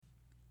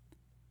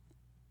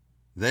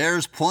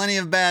There's plenty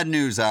of bad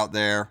news out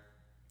there.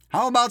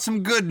 How about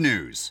some good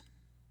news?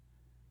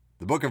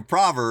 The book of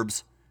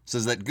Proverbs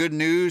says that good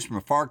news from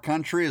a far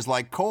country is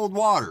like cold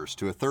waters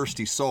to a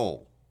thirsty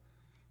soul.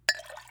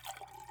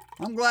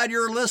 I'm glad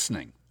you're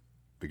listening,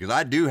 because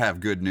I do have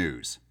good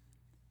news.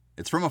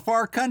 It's from a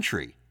far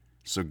country,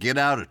 so get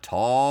out a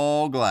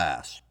tall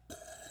glass.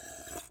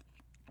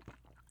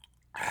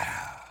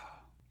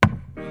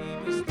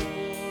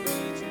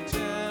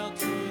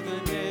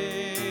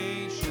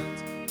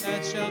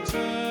 Shall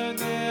turn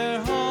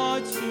their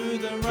hearts to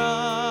the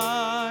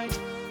right,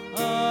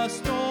 a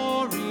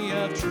story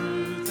of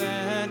truth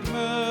and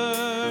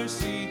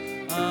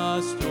mercy,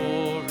 a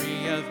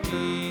story of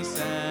peace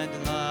and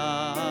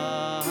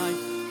light,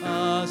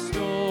 a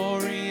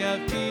story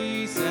of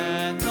peace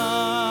and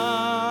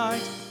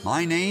light.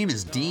 My name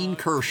is Dean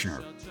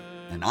Kirshner,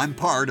 and I'm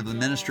part of the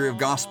ministry of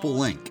Gospel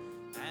Link.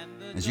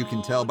 As you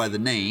can tell by the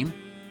name,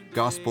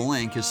 Gospel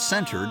Link is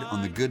centered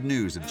on the good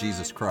news of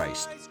Jesus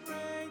Christ.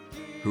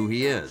 Who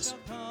He is,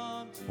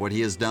 what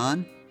He has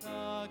done,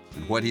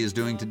 and what He is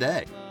doing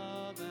today.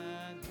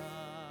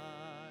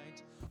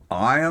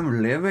 I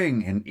am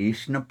living in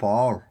East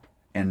Nepal,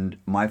 and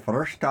my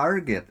first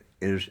target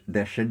is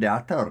the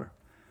Siddhartha.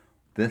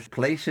 This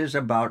place is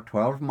about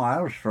 12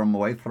 miles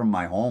away from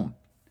my home.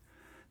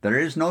 There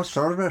is no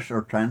service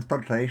or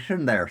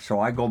transportation there, so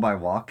I go by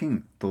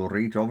walking to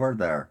reach over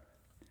there.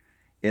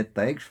 It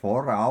takes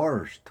 4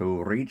 hours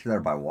to reach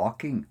there by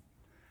walking.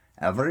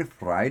 Every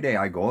Friday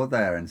I go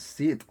there and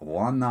sit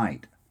one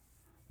night.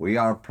 We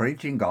are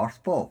preaching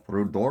gospel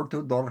through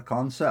door-to-door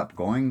concept,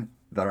 going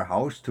their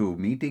house to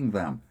meeting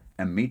them,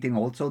 and meeting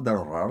also their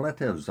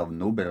relatives of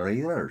new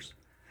believers,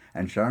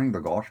 and sharing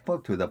the gospel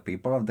to the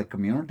people of the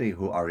community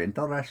who are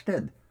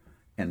interested,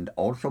 and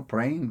also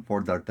praying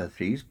for the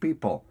deceased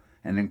people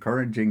and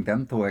encouraging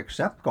them to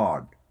accept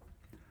God.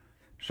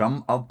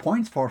 Some of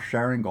points for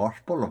sharing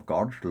gospel of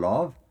God's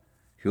love: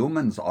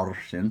 humans are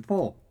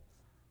sinful.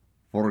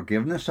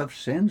 Forgiveness of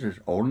sins is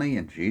only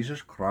in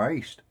Jesus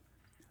Christ.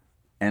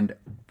 And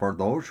for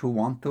those who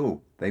want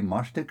to, they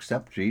must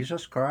accept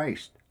Jesus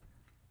Christ.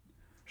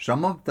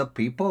 Some of the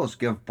peoples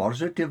give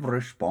positive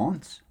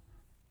response.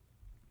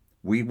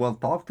 We will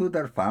talk to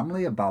their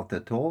family about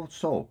it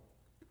also.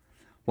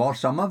 While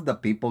some of the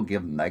people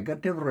give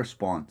negative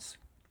response.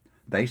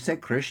 They say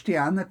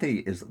Christianity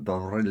is the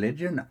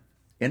religion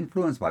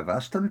influenced by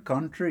Western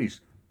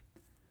countries,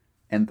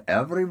 and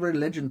every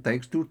religion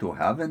takes you to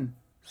heaven.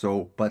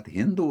 But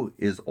Hindu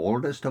is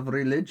oldest of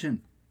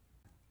religion.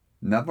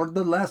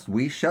 Nevertheless,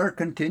 we share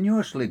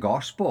continuously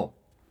gospel.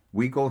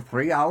 We go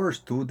 3 hours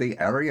to the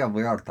area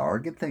we are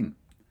targeting.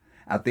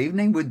 At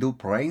evening, we do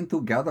praying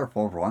together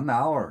for 1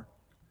 hour.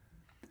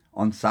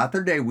 On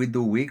Saturday, we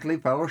do weekly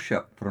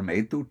fellowship from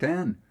 8 to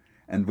 10,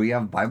 and we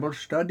have Bible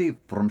study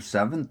from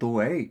 7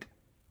 to 8.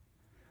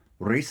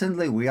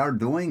 Recently, we are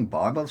doing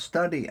Bible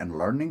study and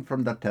learning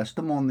from the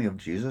testimony of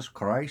Jesus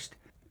Christ.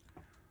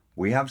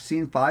 We have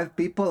seen 5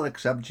 people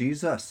accept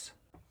Jesus.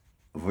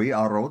 We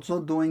are also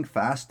doing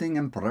fasting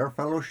and prayer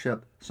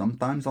fellowship,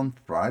 sometimes on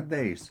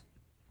Fridays.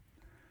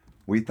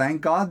 We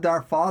thank God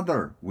our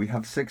Father. We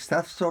have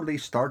successfully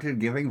started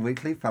giving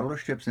weekly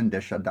fellowships in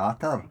the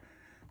Siddhartha.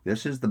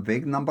 This is the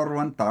big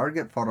 #1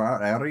 target for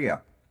our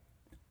area.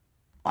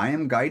 I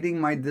am guiding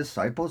my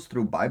disciples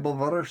through Bible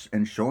verse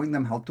and showing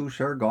them how to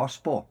share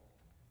gospel.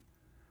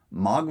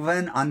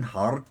 Magven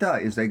Anharta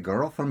is a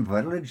girl from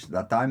village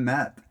that I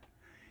met.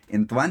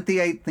 In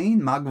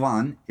 2018,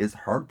 Magwan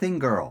is hurting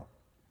girl.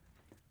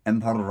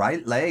 And her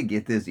right leg,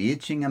 it is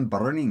itching and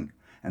burning,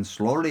 and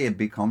slowly it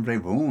becomes a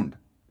wound.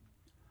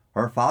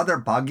 Her father,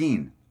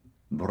 Pagin,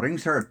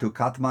 brings her to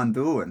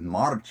Kathmandu in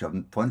March of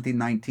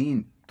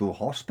 2019 to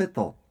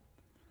hospital.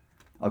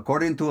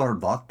 According to her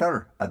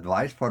doctor,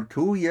 advice for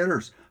 2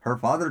 years, her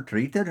father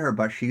treated her,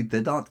 but she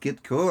did not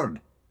get cured.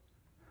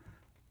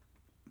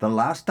 The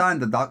last time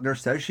the doctor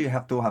says she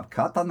have to have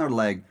cut on her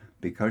leg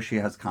because she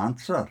has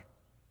cancer.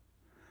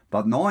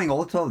 But knowing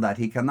also that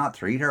he cannot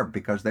treat her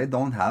because they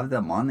don't have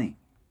the money.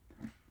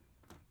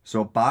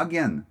 So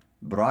Pagyan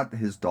brought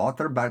his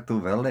daughter back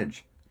to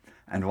village.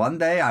 And one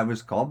day I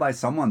was called by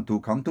someone to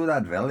come to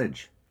that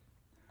village.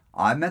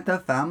 I met the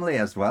family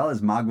as well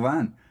as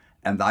Magwan,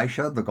 and I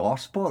shared the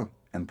gospel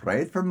and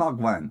prayed for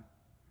Magwan.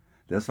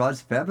 This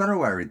was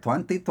February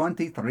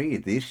 2023,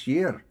 this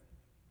year.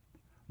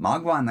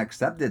 Magwan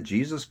accepted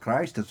Jesus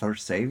Christ as her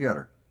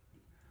Savior.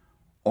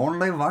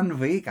 Only 1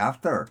 week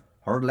after,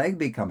 her leg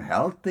became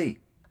healthy.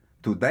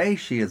 Today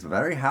she is a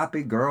very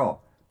happy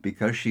girl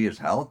because she is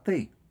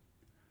healthy.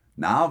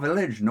 Now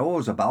village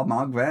knows about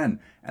Magwen,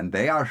 and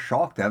they are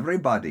shocked,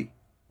 everybody.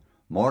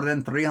 More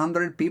than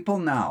 300 people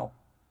now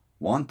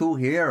want to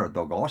hear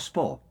the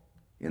gospel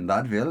in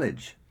that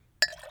village.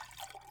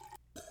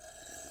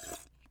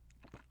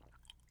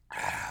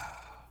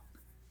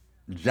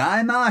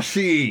 Jai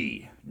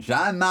Masi!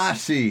 Jai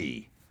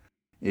Masi!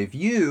 If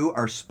you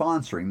are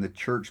sponsoring the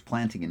church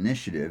planting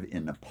initiative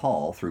in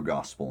Nepal through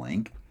Gospel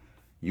Inc.,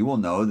 you will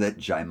know that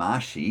Jai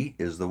Masi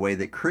is the way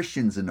that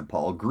Christians in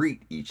Nepal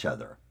greet each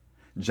other.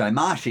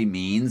 Jaimashi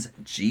means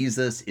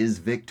Jesus is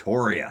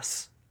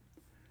victorious.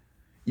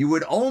 You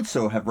would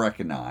also have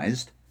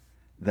recognized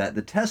that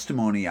the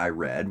testimony I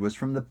read was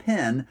from the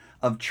pen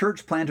of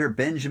church planter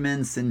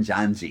Benjamin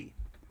Sinjanji.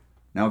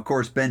 Now, of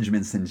course,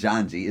 Benjamin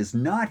Sinjanji is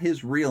not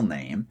his real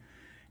name,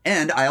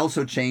 and I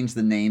also changed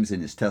the names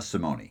in his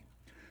testimony.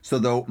 So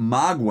though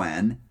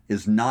Magwen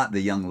is not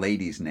the young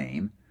lady's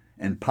name,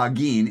 and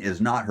Pagin is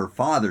not her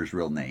father's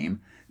real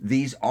name,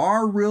 these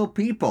are real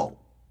people.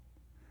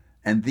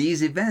 And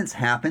these events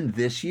happened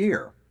this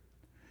year.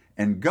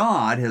 And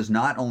God has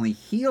not only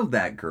healed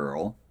that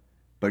girl,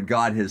 but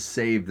God has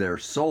saved their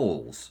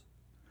souls.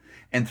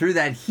 And through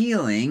that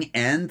healing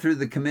and through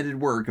the committed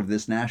work of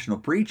this national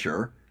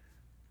preacher,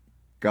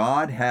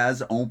 God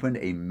has opened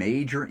a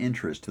major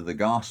interest to the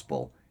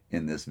gospel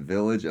in this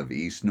village of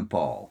East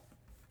Nepal.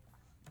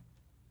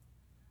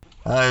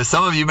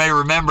 Some of you may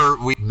remember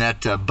we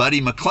met Buddy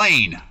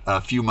McLean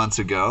a few months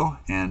ago,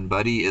 and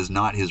Buddy is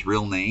not his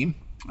real name.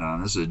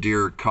 This is a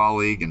dear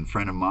colleague and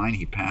friend of mine.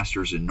 He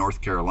pastors in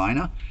North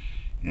Carolina,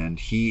 and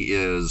he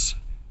is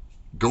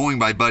going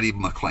by Buddy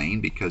McLean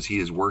because he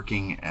is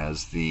working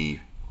as the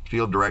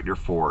field director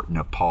for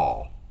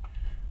Nepal.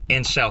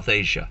 And South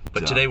Asia.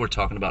 But today we're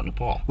talking about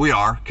Nepal. We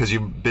are, because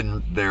you've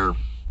been there.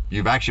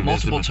 You've actually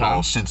Multiple visited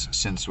Nepal times.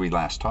 since we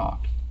last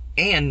talked.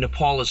 And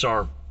Nepal is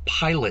our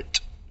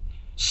pilot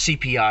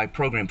CPI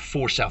program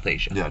for South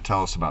Asia. Yeah,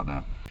 tell us about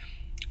that.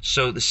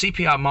 So the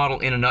CPI model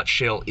in a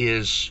nutshell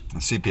is The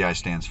CPI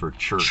stands for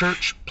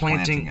Church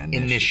Planting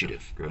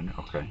Initiative. Good,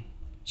 okay.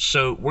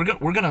 So we're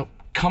going to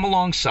come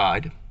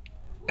alongside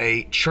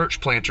a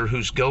church planter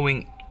who's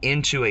going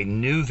into a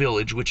new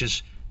village, which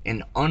is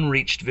an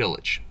unreached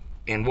village.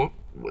 And what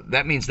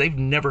that means, they've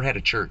never had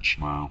a church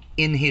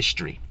in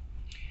history.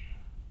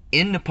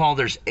 In Nepal,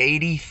 there's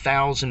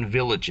 80,000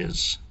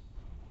 villages.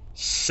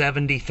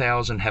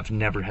 70,000 have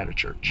never had a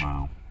church.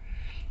 Wow.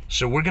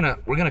 So we're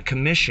gonna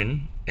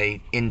commission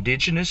a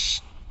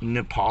indigenous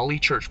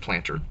Nepali church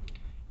planter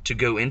to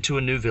go into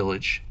a new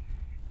village,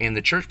 and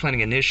the church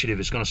planting initiative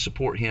is going to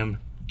support him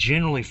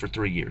generally for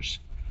 3 years.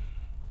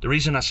 The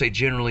reason I say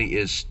generally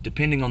is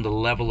depending on the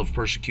level of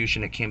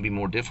persecution, it can be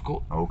more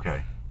difficult.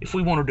 Okay. If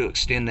we wanted to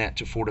extend that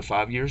to 4 to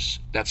 5 years,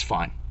 that's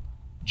fine.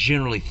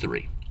 Generally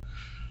 3.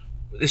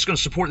 It's going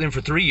to support them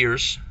for 3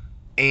 years,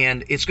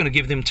 and it's going to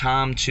give them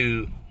time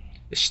to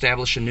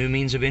establish a new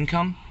means of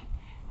income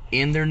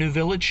in their new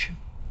village,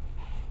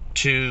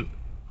 to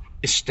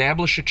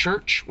establish a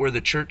church where the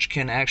church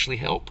can actually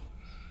help,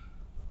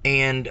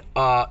 and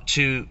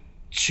to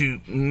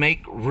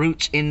make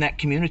roots in that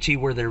community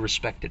where they're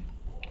respected.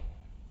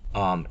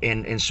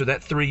 And so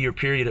that 3-year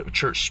period of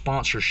church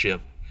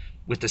sponsorship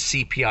with the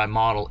CPI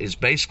model is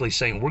basically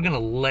saying we're going to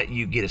let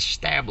you get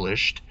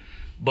established,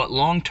 but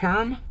long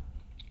term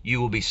you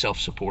will be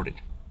self-supported.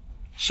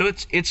 So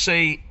it's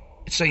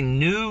a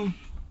new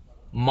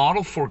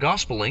model for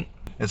Gospel Link.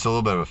 It's a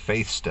little bit of a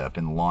faith step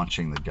in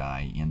launching the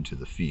guy into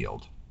the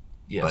field,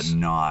 Yes. but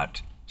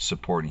not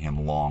supporting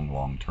him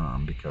long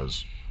term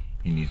because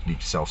he needs to be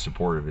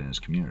self-supportive in his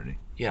community.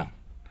 Yeah.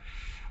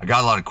 I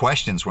got a lot of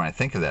questions when I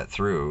think of that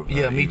through.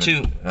 Yeah, me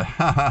too.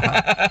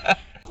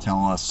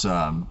 Tell us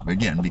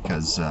again,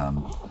 because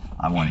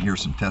I want to hear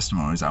some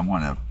testimonies. I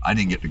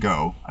didn't get to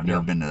go. I've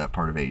never been to that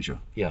part of Asia.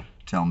 Yeah.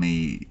 Can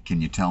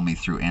you tell me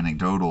through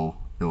anecdotal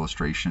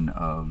illustration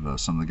of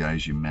some of the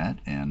guys you met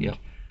and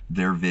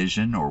their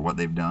vision or what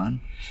they've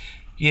done?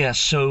 Yeah,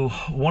 so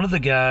one of the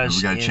guys...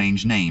 We got to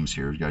change names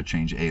here. We got to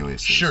change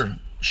aliases.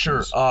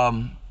 Sure.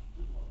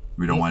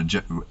 We don't want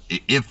to...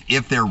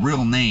 If their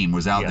real name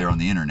was out there on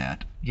the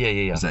internet,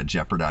 Yeah. does that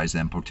jeopardize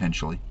them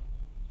potentially?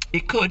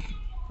 It could.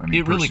 I mean,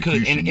 It really could.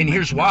 persecution, And you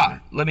here's mentioned why.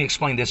 earlier. Let me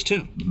explain this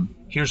too.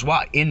 Here's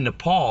why. In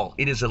Nepal,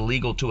 it is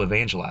illegal to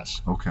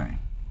evangelize. Okay.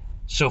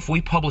 So if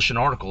we publish an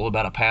article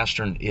about a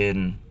pastor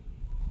in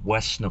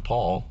West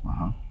Nepal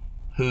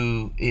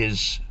who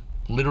is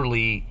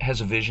literally has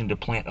a vision to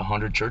plant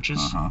 100 churches,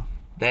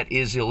 that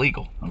is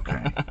illegal.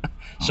 Okay.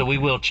 So we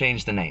will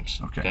change the names.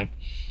 Okay.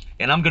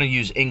 And I'm going to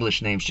use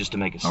English names just to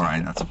make it simple. All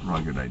right, that's a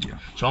really good idea.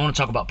 So I want to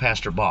talk about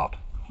Pastor Bob.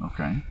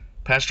 Okay.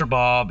 Pastor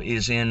Bob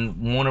is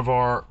in one of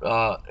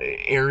our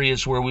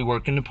areas where we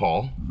work in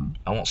Nepal.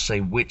 I won't say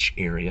which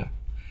area.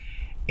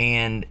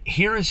 And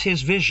here is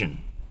his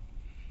vision,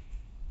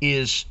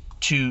 is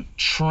to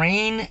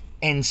train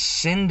and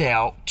send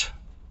out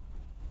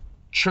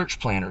church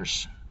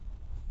planters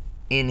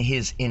in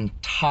his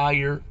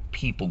entire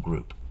people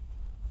group.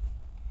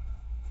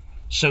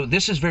 So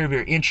this is very,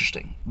 very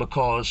interesting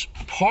because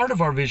part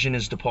of our vision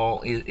as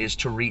Nepal is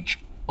to reach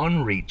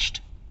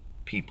unreached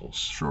peoples.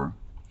 Sure.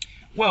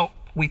 Well,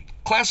 we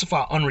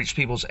classify unreached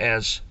peoples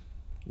as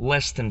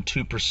less than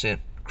 2%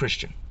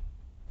 Christian.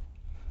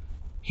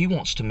 He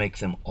wants to make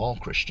them all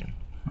Christian.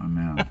 Oh,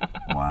 man.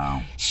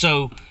 Wow.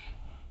 So...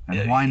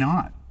 And why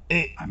not?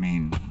 I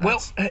mean,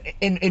 well,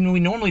 and we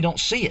normally don't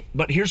see it,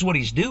 but here's what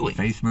he's doing.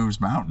 Faith moves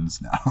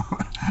mountains now.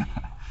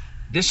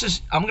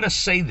 I'm going to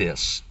say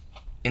this,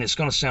 and it's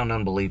going to sound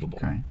unbelievable.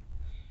 Okay.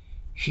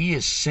 He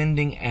is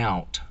sending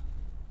out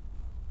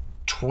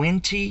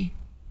 20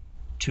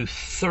 to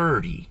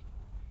 30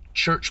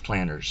 church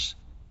planters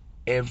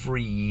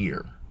every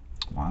year.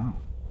 Wow.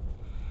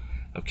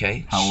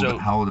 Okay.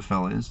 How old a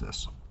fella is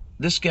this?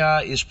 This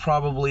guy is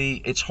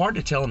probably, it's hard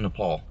to tell in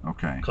Nepal.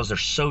 Okay. Because they're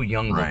so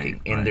young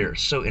looking and they're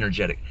so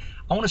energetic.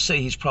 I want to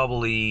say he's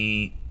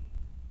probably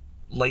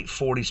late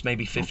 40s,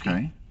 maybe 50.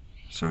 Okay.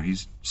 So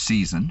he's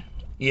seasoned.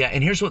 Yeah,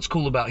 and here's what's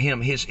cool about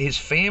him. His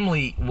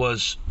family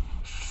was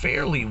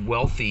fairly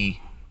wealthy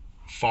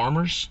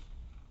farmers.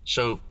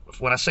 So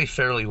when I say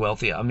fairly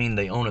wealthy, I mean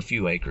they own a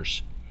few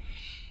acres.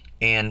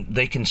 And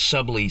they can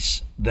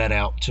sublease that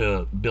out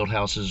to build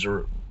houses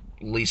or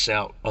lease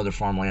out other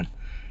farmland.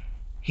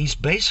 He's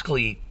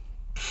basically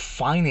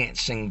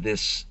financing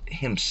this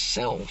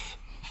himself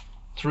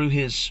through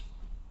his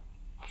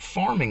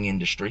farming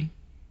industry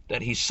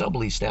that he's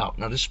subleased out.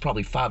 Now, this is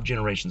probably 5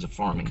 generations of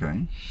farming.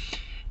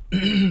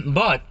 Okay.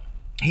 But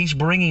he's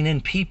bringing in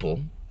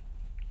people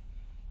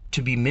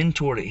to be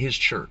mentored at his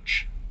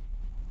church,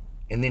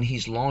 and then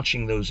he's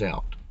launching those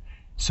out.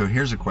 So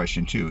here's a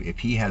question too. If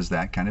he has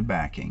that kind of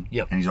backing,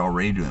 Yep. and he's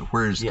already doing it,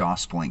 where does Yep.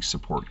 Gospel Link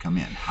support come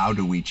in? How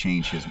do we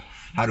change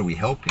how do we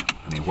help him?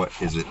 I mean, what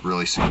is it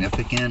really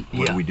significant?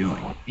 What Yeah. are we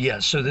doing? Yeah,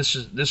 so this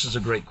is a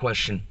great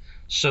question.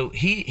 So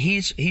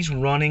he's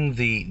running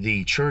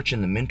the church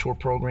and the mentor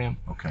program.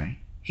 Okay.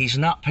 He's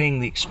not paying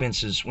the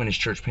expenses when his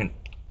church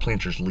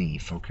planters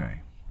leave. Okay.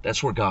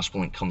 That's where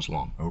Gospel Link comes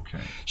along. Okay.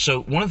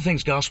 So one of the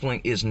things Gospel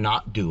Link is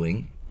not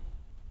doing,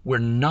 we're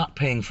not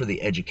paying for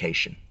the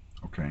education.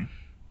 Okay.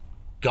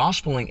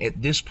 Gospel Link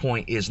at this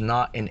point is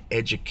not an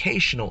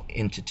educational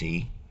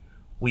entity.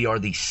 We are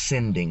the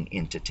sending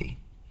entity.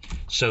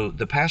 So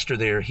the pastor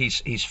there,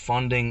 he's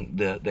funding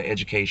the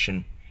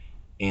education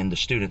and the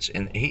students,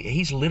 and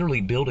he's literally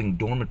building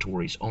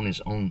dormitories on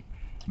his own,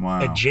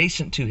 Wow.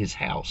 adjacent to his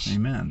house.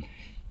 Amen.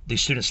 The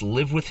students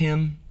live with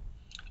him,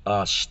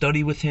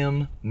 study with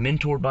him,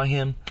 mentored by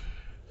him.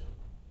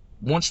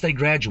 Once they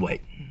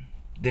graduate,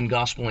 then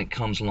Gospel Link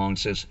comes along and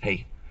says,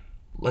 hey,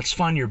 let's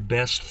find your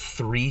best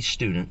 3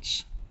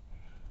 students.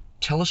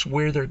 Tell us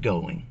where they're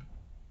going.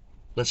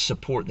 Let's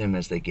support them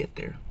as they get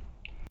there.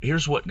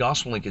 Here's what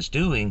Gospel Link is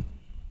doing.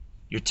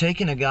 You're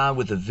taking a guy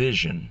with a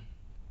vision,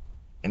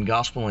 and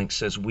Gospel Link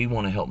says, we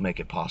want to help make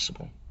it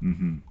possible.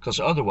 Mm-hmm. Because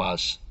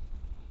otherwise,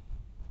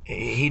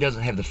 he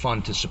doesn't have the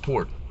fund to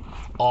support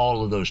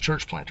all of those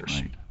church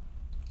planters. Right.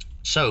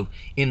 So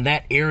in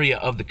that area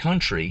of the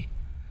country,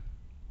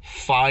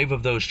 5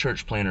 of those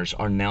church planters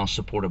are now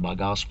supported by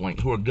Gospel Link,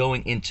 who are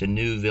going into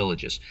new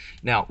villages.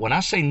 Now, when I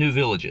say new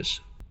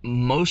villages,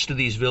 most of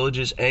these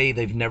villages,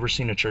 they've never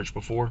seen a church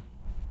before.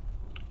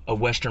 A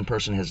Western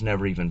person has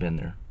never even been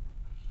there.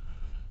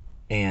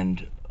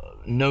 And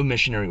no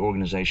missionary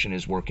organization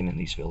is working in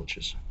these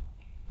villages.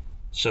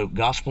 So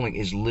Gospel Link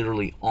is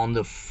literally on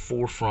the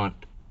forefront,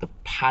 the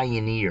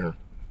pioneer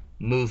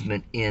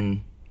movement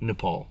in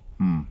Nepal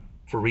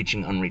for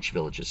reaching unreached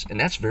villages. And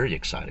that's very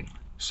exciting.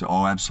 So,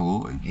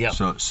 absolutely.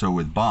 Yep. So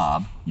with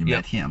Bob, you Yep.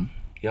 met him.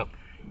 Yep.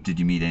 Did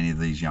you meet any of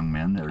these young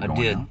men that are I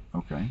going did. out?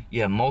 Okay.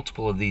 Yeah,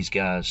 multiple of these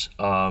guys.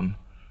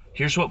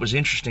 Here's what was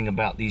interesting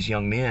about these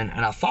young men,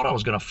 and I thought I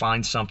was going to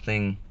find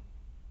something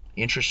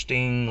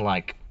interesting,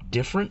 like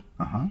different.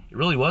 Uh-huh. It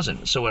really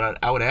wasn't. So what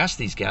I would ask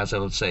these guys, I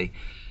would say,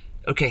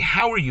 okay,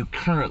 how are you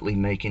currently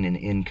making an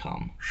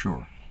income?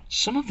 Sure.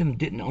 Some of them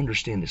didn't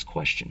understand this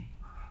question.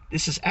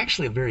 This is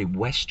actually a very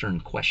Western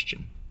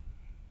question,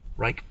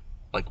 right?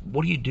 Like,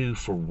 what do you do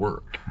for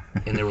work?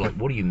 And they were like,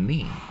 what do you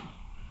mean?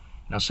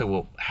 And I said,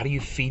 well, how do you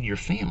feed your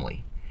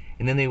family?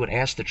 And then they would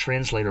ask the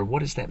translator, what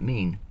does that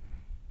mean?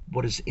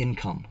 What is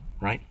income,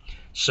 right?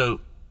 So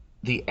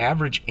the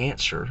average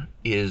answer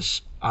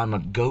is, I'm a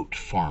goat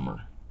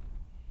farmer.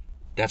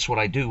 That's what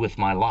I do with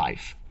my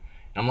life.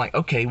 And I'm like,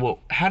 okay, well,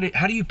 how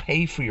do you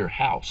pay for your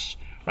house,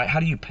 right? How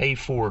do you pay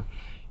for,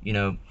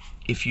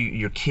 if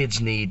your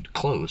kids need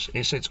clothes?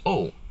 And it says,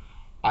 oh,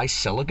 I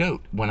sell a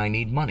goat when I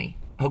need money.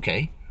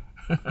 Okay.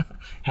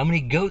 How many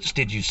goats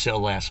did you sell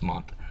last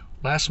month?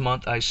 Last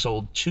month I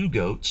sold 2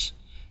 goats.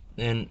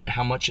 And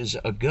how much is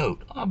a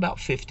goat? Oh, about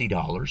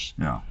 $50.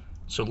 Yeah.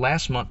 So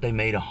last month they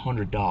made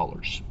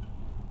 $100.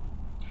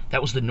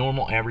 That was the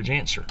normal average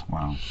answer.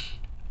 Wow.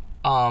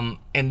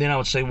 And then I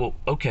would say, well,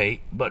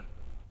 okay, but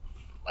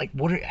like,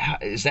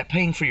 is that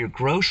paying for your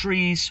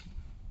groceries?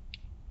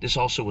 This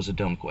also was a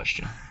dumb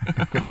question.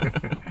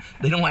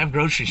 They don't have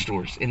grocery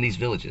stores in these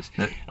villages.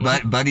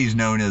 But Buddy's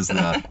known as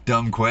the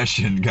dumb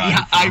question guy.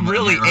 Yeah, I from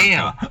really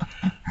America.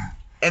 am.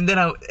 And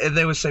then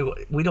they would say, well,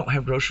 we don't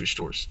have grocery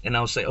stores. And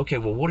I would say, okay,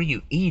 well, what are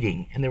you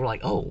eating? And they were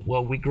like, oh,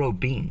 well, we grow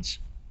beans.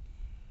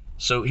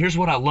 So here's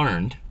what I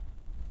learned.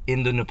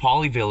 In the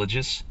Nepali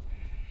villages,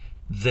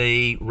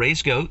 they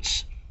raise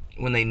goats.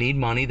 When they need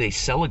money, they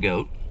sell a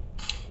goat.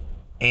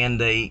 And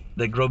they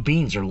grow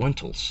beans or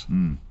lentils.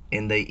 Mm.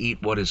 And they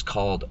eat what is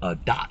called a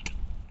dot,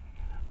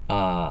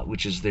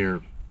 which is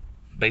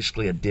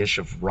basically a dish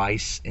of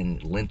rice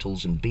and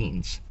lentils and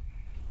beans.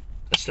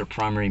 That's their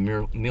primary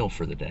meal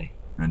for the day.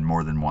 And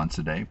more than once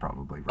a day,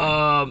 probably,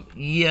 right?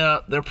 Yeah,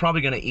 they're probably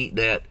going to eat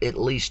that at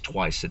least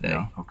twice a day.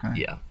 Yeah, okay.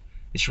 Yeah.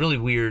 It's really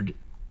weird.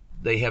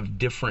 they have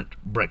different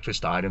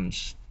breakfast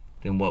items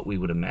than what we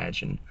would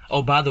imagine.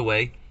 Oh, by the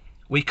way,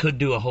 we could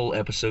do a whole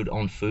episode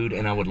on food,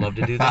 and I would love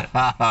to do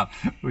that.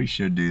 We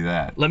should do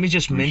that. Let me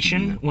just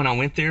mention, when I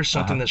went there,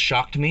 something that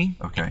shocked me.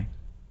 Okay.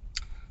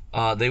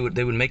 They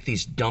would make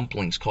these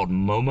dumplings called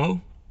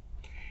momo,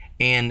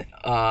 and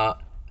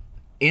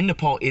in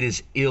Nepal it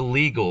is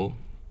illegal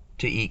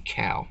to eat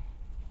cow.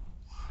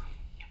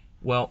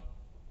 Well,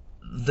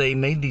 they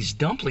made these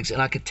dumplings,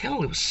 and I could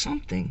tell it was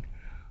something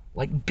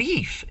like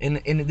beef.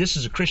 And this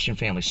is a Christian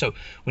family, so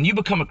when you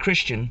become a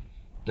Christian,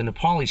 the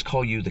Nepalis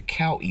call you the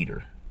cow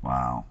eater.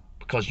 Wow.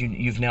 Because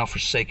you've now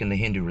forsaken the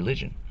Hindu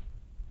religion.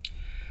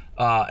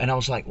 And I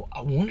was like, well,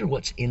 I wonder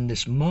what's in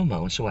this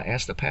momo. And so I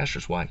asked the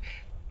pastor's wife,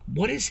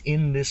 what is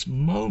in this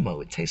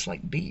momo? It tastes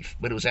like beef,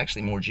 but it was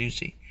actually more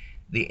juicy.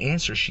 The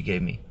answer she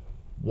gave me,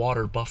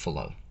 water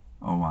buffalo.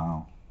 Oh,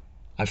 wow.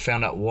 I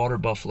found out water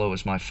buffalo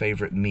is my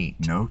favorite meat.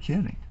 No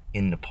kidding.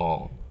 In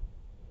Nepal.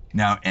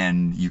 Now,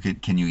 and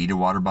can you eat a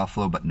water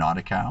buffalo but not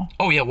a cow?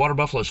 Oh yeah, water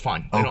buffalo is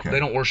fine. They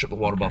don't worship the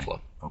water Okay.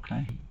 buffalo.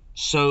 Okay.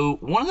 So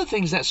one of the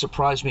things that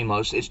surprised me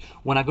most is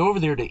when I go over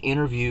there to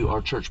interview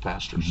our church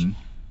pastors,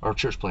 our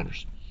church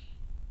planters,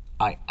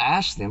 I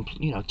ask them,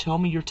 tell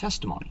me your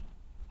testimony.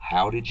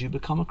 How did you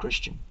become a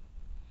Christian?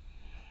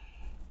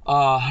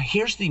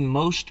 Here's the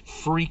most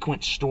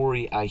frequent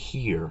story I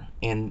hear,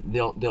 and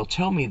they'll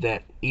tell me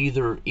that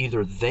either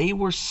they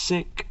were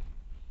sick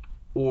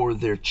or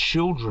their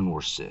children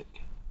were sick,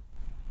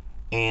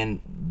 and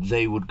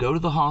they would go to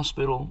the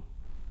hospital,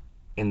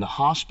 and the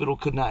hospital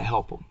could not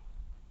help them.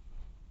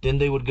 Then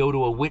they would go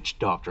to a witch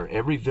doctor.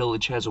 Every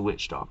village has a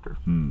witch doctor.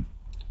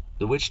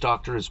 The witch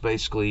doctor is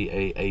basically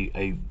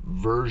a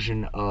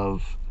version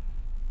of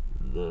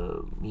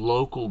the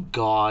local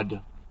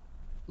god,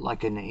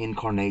 like an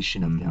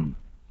incarnation of them.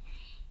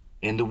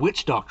 And the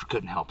witch doctor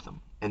couldn't help them.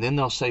 And then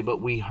they'll say,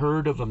 but we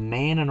heard of a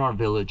man in our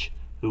village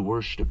who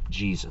worshiped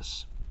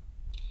Jesus.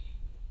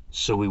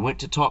 So we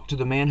went to talk to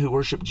the man who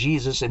worshiped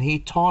Jesus, and he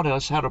taught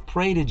us how to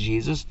pray to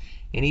Jesus,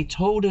 and he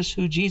told us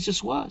who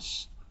Jesus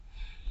was.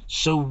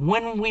 So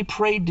when we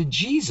prayed to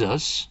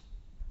Jesus,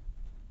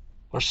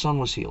 our son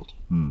was healed.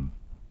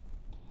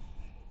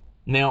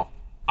 Now,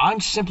 I'm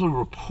simply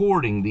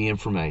reporting the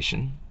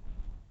information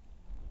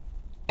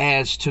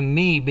as, to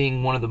me,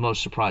 being one of the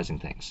most surprising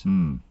things.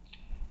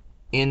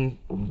 In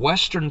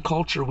Western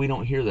culture, we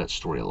don't hear that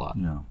story a lot.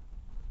 No.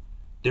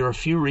 There are a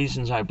few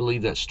reasons I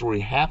believe that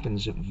story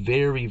happens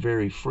very,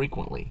 very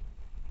frequently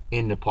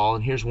in Nepal,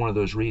 and here's one of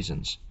those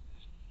reasons.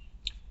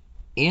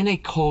 In a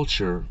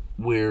culture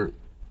where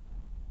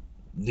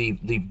the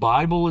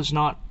Bible is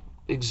not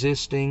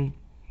existing,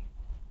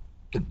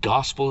 the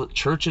gospel,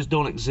 churches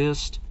don't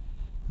exist,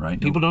 Right.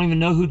 people don't even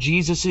know who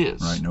Jesus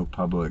is. Right. No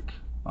public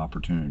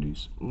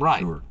opportunities.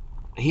 Right. Sure.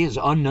 He is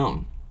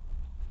unknown.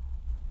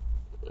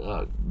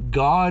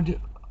 God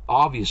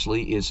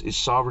obviously is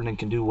sovereign and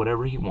can do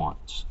whatever he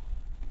wants.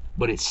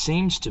 But it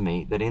seems to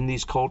me that in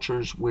these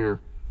cultures where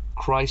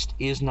Christ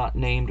is not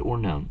named or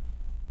known,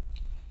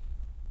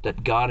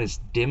 that God is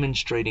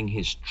demonstrating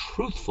his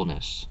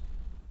truthfulness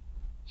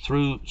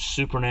through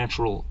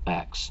supernatural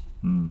acts.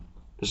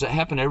 Does that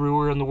happen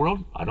everywhere in the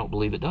world? I don't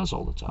believe it does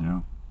all the time.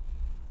 Yeah.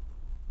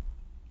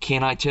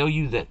 Can I tell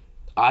you that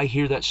I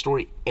hear that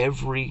story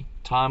every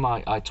time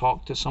I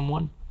talk to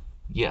someone?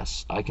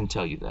 Yes, I can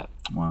tell you that.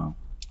 Wow.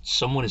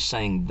 Someone is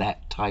saying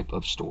that type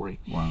of story.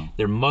 Wow.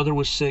 Their mother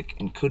was sick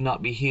and could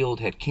not be healed,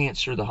 had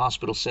cancer. The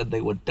hospital said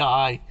they would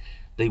die.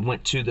 They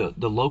went to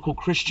the local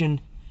Christian,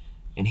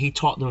 and he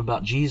taught them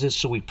about Jesus,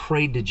 so we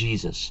prayed to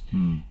Jesus.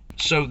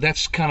 So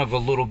that's kind of a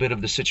little bit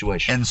of the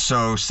situation. And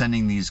so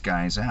sending these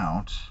guys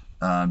out,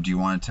 do you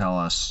want to tell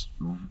us,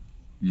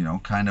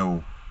 kind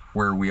of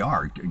where we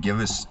are? Give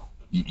us,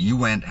 you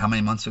went how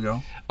many months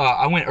ago?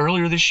 I went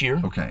earlier this year.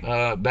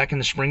 Okay. Back in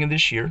the spring of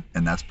this year.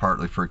 And that's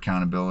partly for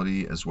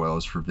accountability as well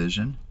as for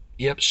vision?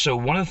 Yep. So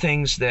one of the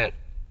things that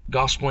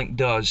Gospel Inc.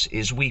 does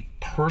is we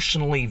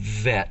personally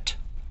vet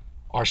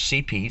our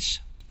CPs.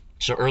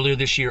 So earlier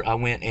this year I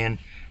went and,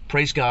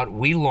 praise God,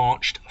 we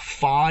launched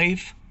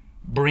 5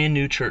 brand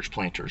new church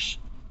planters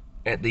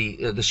at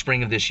the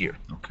spring of this year.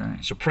 Okay.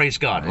 So praise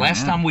God. Amen.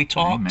 Last time we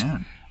talked,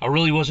 Amen. I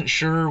really wasn't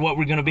sure what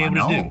we're going to be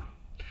able to do.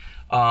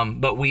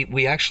 But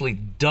we actually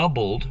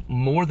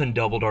more than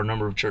doubled our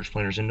number of church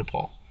planters in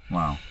Nepal.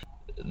 Wow.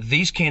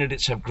 These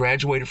candidates have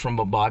graduated from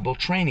a Bible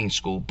training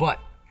school, but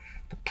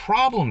the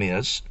problem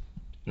is,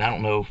 and I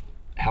don't know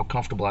how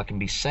comfortable I can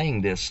be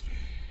saying this,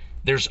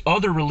 there's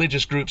other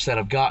religious groups that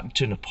have gotten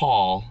to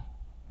Nepal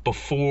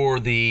before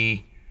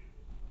the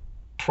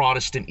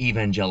Protestant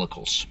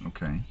evangelicals.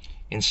 Okay.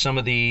 And some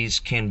of these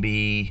can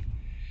be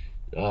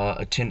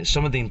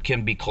some of them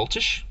can be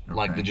cultish,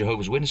 like the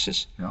Jehovah's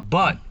Witnesses. Yeah.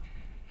 But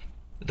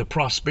the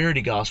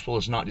prosperity gospel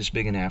is not just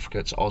big in Africa,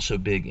 it's also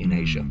big in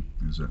Asia.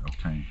 Is it?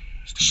 Okay.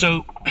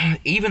 So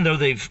even though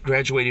they've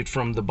graduated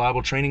from the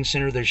Bible Training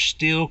Center, there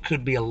still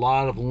could be a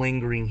lot of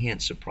lingering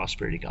hints of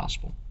prosperity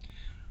gospel.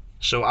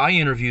 So I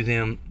interview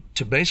them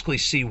to basically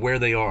see where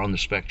they are on the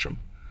spectrum.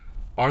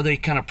 Are they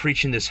kind of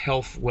preaching this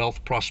health,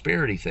 wealth,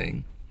 prosperity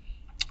thing?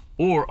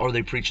 or are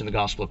they preaching the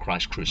gospel of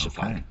Christ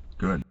crucified? Okay,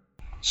 good.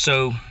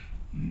 So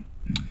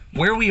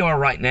where we are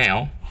right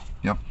now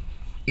Yep.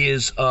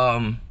 is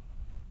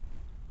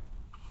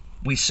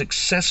we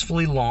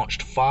successfully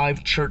launched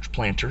 5 church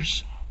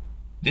planters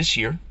this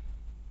year,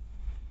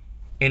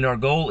 and our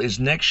goal is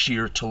next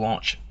year to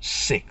launch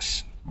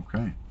 6.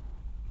 Okay.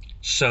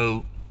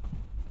 So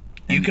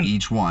And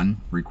each one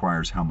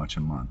requires how much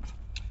a month?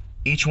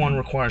 each one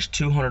requires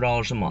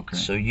 $200 a month. Okay.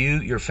 So you,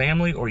 your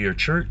family, or your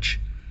church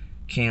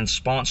can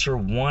sponsor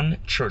one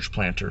church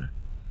planter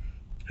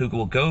who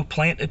will go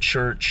plant a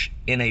church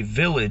in a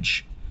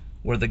village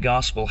where the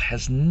gospel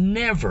has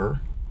never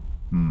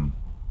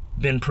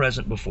been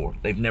present before.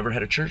 They've never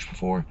had a church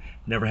before,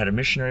 never had a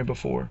missionary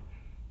before.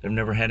 They've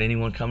never had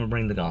anyone come and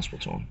bring the gospel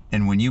to them.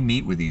 And when you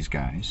meet with these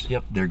guys,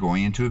 Yep. they're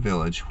going into a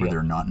village where Yep.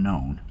 they're not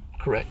known.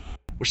 Correct.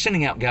 We're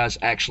sending out guys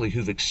actually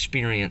who've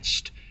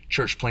experienced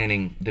church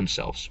planting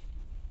themselves.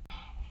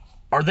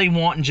 Are they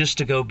wanting just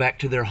to go back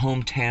to their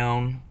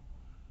hometown?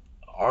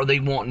 Are they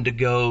wanting to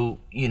go,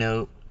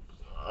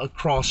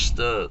 across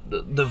the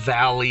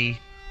valley?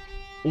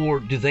 Or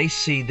do they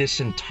see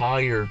this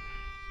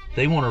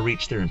they want to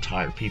reach their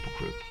entire people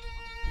group?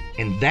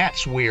 And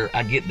that's where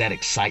I get that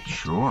excitement.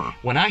 Sure.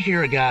 When I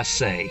hear a guy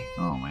say,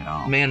 Oh,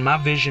 man. man, my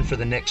vision for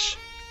the next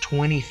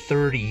 20,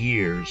 30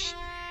 years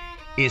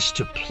is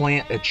to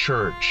plant a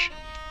church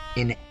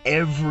in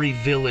every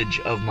village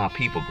of my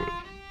people group,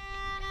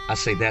 I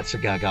say that's a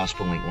guy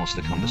Gospel Link wants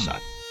to come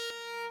beside.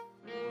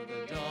 For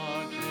the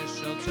darkness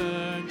shall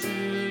turn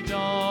to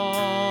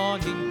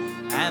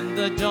dawning, and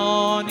the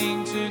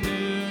dawning to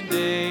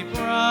noonday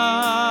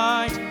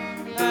bright,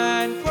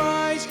 and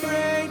Christ's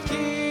great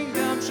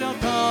kingdom shall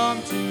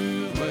come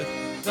to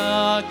earth,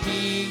 the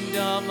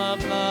kingdom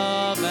of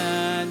love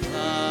and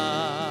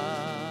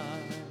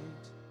light.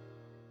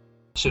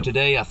 So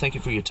today, I thank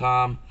you for your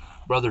time,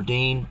 Brother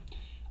Dean.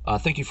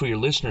 Thank you for your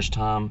listeners'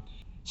 time.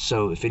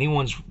 So if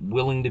anyone's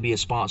willing to be a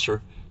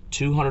sponsor,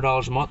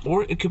 $200 a month,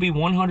 or it could be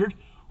 $100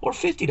 or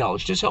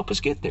 $50, just help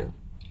us get there.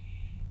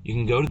 You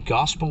can go to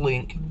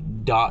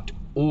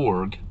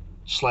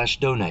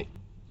gospellink.org/donate.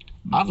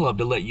 I'd love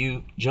to let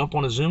you jump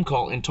on a Zoom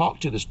call and talk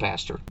to this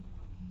pastor.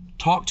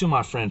 Talk to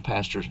my friend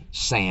Pastor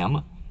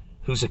Sam,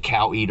 who's a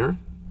cow eater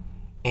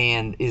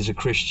and is a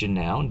Christian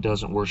now and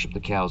doesn't worship the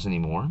cows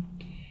anymore.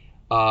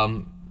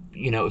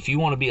 If you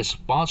want to be a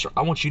sponsor,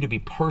 I want you to be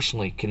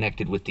personally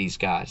connected with these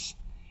guys.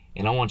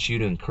 And I want you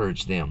to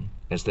encourage them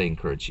as they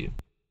encourage you.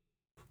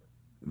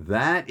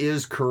 That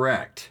is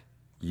correct.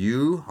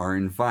 You are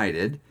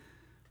invited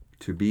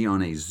to be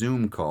on a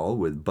Zoom call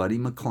with Buddy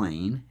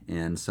McLean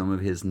and some of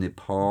his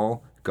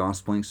Nepal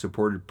Gospel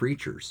supported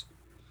preachers.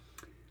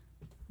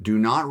 Do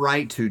not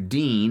write to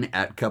Dean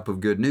at Cup of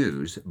Good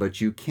News,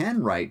 but you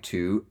can write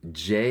to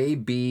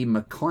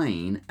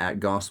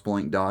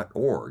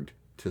jbmclean@gospelink.org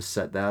to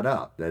set that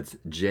up. That's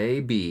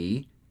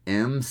JBMCLEAN,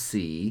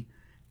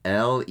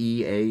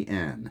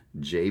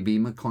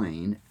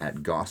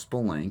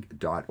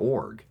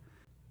 jbmclean@gospellink.org.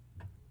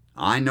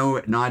 I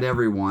know not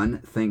everyone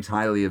thinks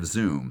highly of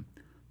Zoom,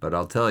 but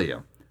I'll tell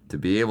you, to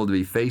be able to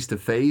be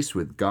face-to-face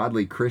with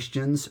godly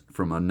Christians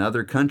from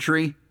another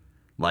country,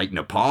 like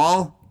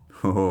Nepal,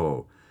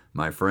 oh,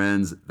 my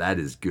friends, that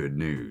is good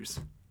news.